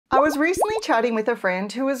I was recently chatting with a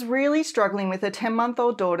friend who was really struggling with her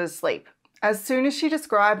 10-month-old daughter's sleep. As soon as she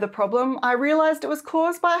described the problem, I realised it was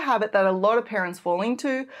caused by a habit that a lot of parents fall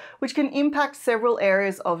into, which can impact several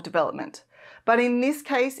areas of development. But in this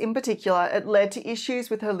case in particular, it led to issues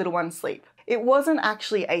with her little one's sleep. It wasn't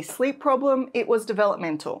actually a sleep problem, it was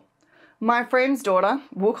developmental. My friend's daughter,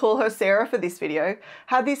 we'll call her Sarah for this video,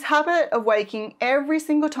 had this habit of waking every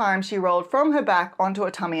single time she rolled from her back onto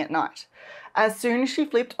her tummy at night. As soon as she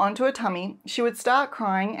flipped onto her tummy, she would start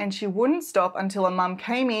crying and she wouldn't stop until her mum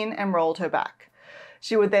came in and rolled her back.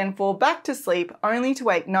 She would then fall back to sleep only to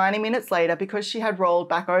wake 90 minutes later because she had rolled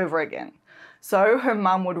back over again. So her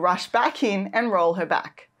mum would rush back in and roll her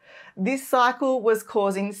back. This cycle was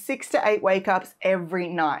causing 6 to 8 wake-ups every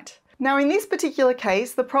night. Now in this particular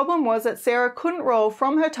case, the problem was that Sarah couldn't roll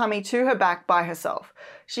from her tummy to her back by herself.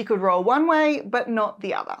 She could roll one way, but not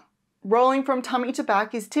the other. Rolling from tummy to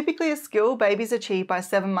back is typically a skill babies achieve by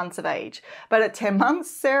 7 months of age, but at 10 months,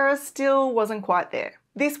 Sarah still wasn't quite there.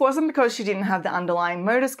 This wasn't because she didn't have the underlying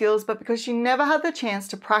motor skills, but because she never had the chance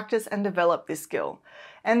to practice and develop this skill.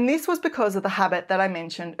 And this was because of the habit that I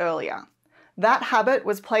mentioned earlier. That habit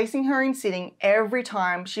was placing her in sitting every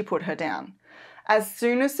time she put her down. As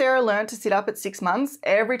soon as Sarah learned to sit up at 6 months,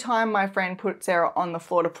 every time my friend put Sarah on the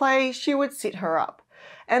floor to play, she would sit her up.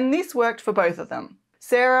 And this worked for both of them.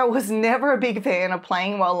 Sarah was never a big fan of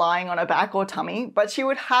playing while lying on her back or tummy, but she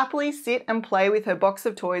would happily sit and play with her box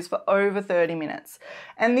of toys for over 30 minutes.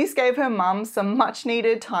 And this gave her mum some much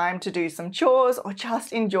needed time to do some chores or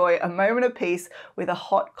just enjoy a moment of peace with a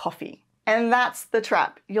hot coffee. And that's the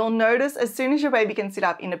trap. You'll notice as soon as your baby can sit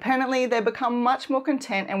up independently, they become much more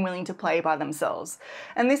content and willing to play by themselves.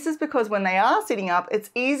 And this is because when they are sitting up, it's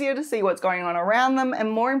easier to see what's going on around them,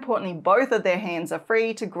 and more importantly, both of their hands are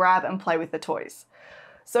free to grab and play with the toys.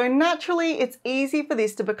 So naturally, it's easy for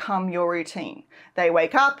this to become your routine. They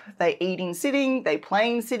wake up, they eat in sitting, they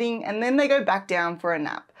play in sitting, and then they go back down for a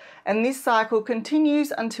nap. And this cycle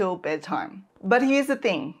continues until bedtime. But here's the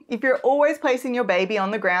thing, if you're always placing your baby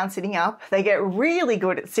on the ground sitting up, they get really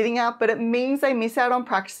good at sitting up, but it means they miss out on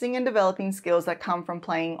practicing and developing skills that come from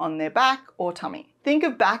playing on their back or tummy. Think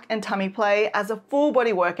of back and tummy play as a full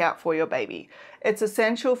body workout for your baby. It's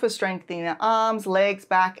essential for strengthening their arms, legs,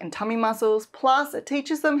 back and tummy muscles, plus it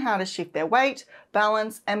teaches them how to shift their weight,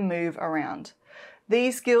 balance and move around.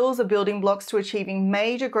 These skills are building blocks to achieving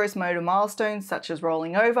major gross motor milestones such as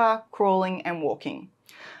rolling over, crawling and walking.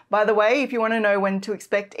 By the way, if you want to know when to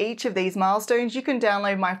expect each of these milestones, you can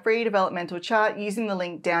download my free developmental chart using the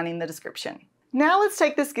link down in the description. Now let's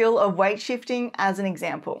take the skill of weight shifting as an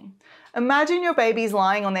example. Imagine your baby's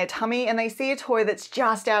lying on their tummy and they see a toy that's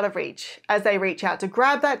just out of reach. As they reach out to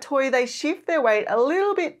grab that toy, they shift their weight a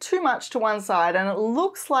little bit too much to one side and it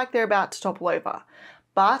looks like they're about to topple over.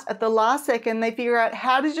 But at the last second, they figure out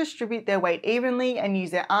how to distribute their weight evenly and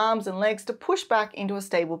use their arms and legs to push back into a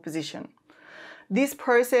stable position. This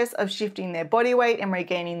process of shifting their body weight and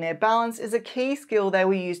regaining their balance is a key skill they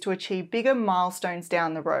will use to achieve bigger milestones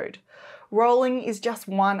down the road. Rolling is just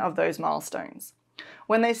one of those milestones.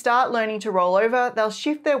 When they start learning to roll over, they'll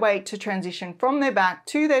shift their weight to transition from their back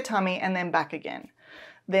to their tummy and then back again.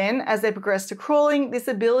 Then, as they progress to crawling, this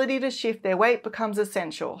ability to shift their weight becomes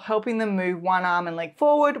essential, helping them move one arm and leg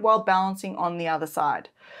forward while balancing on the other side.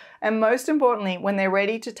 And most importantly, when they're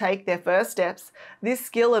ready to take their first steps, this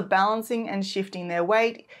skill of balancing and shifting their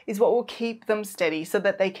weight is what will keep them steady so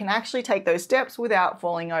that they can actually take those steps without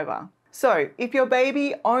falling over. So, if your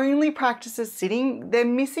baby only practices sitting, they're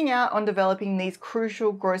missing out on developing these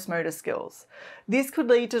crucial gross motor skills. This could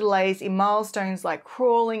lead to delays in milestones like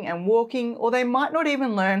crawling and walking, or they might not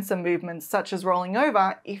even learn some movements such as rolling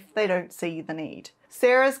over if they don't see the need.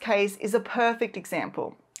 Sarah's case is a perfect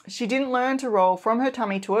example. She didn't learn to roll from her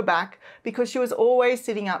tummy to her back because she was always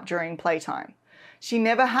sitting up during playtime. She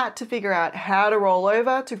never had to figure out how to roll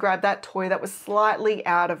over to grab that toy that was slightly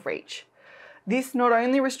out of reach. This not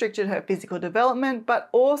only restricted her physical development, but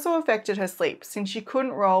also affected her sleep since she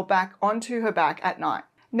couldn't roll back onto her back at night.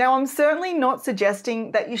 Now, I'm certainly not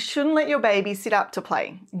suggesting that you shouldn't let your baby sit up to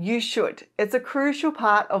play. You should. It's a crucial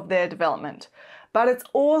part of their development. But it's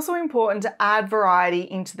also important to add variety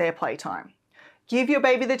into their playtime. Give your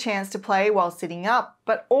baby the chance to play while sitting up,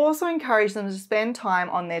 but also encourage them to spend time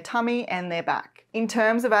on their tummy and their back. In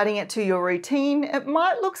terms of adding it to your routine, it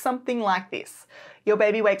might look something like this. Your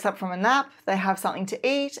baby wakes up from a nap, they have something to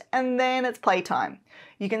eat, and then it's playtime.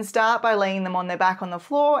 You can start by laying them on their back on the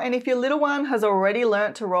floor, and if your little one has already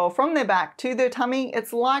learnt to roll from their back to their tummy,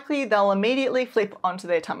 it's likely they'll immediately flip onto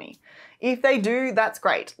their tummy. If they do, that's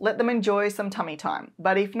great. Let them enjoy some tummy time.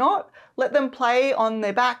 But if not, let them play on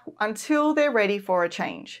their back until they're ready for a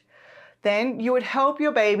change. Then you would help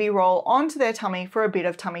your baby roll onto their tummy for a bit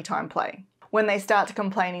of tummy time play. When they start to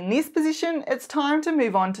complain in this position, it's time to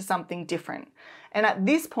move on to something different. And at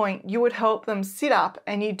this point, you would help them sit up,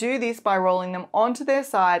 and you do this by rolling them onto their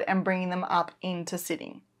side and bringing them up into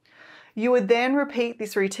sitting. You would then repeat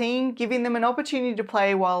this routine, giving them an opportunity to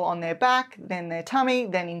play while on their back, then their tummy,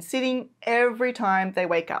 then in sitting, every time they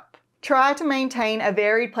wake up. Try to maintain a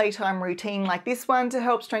varied playtime routine like this one to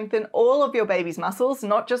help strengthen all of your baby's muscles,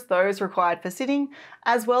 not just those required for sitting,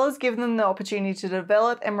 as well as give them the opportunity to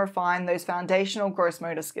develop and refine those foundational gross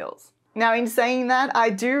motor skills. Now, in saying that, I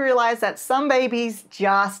do realize that some babies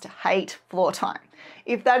just hate floor time.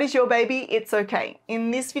 If that is your baby, it's okay.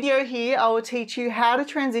 In this video here, I will teach you how to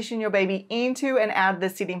transition your baby into and out of the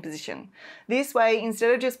sitting position. This way,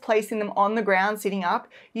 instead of just placing them on the ground sitting up,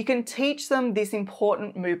 you can teach them this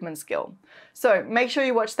important movement skill. So make sure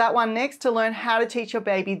you watch that one next to learn how to teach your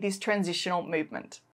baby this transitional movement.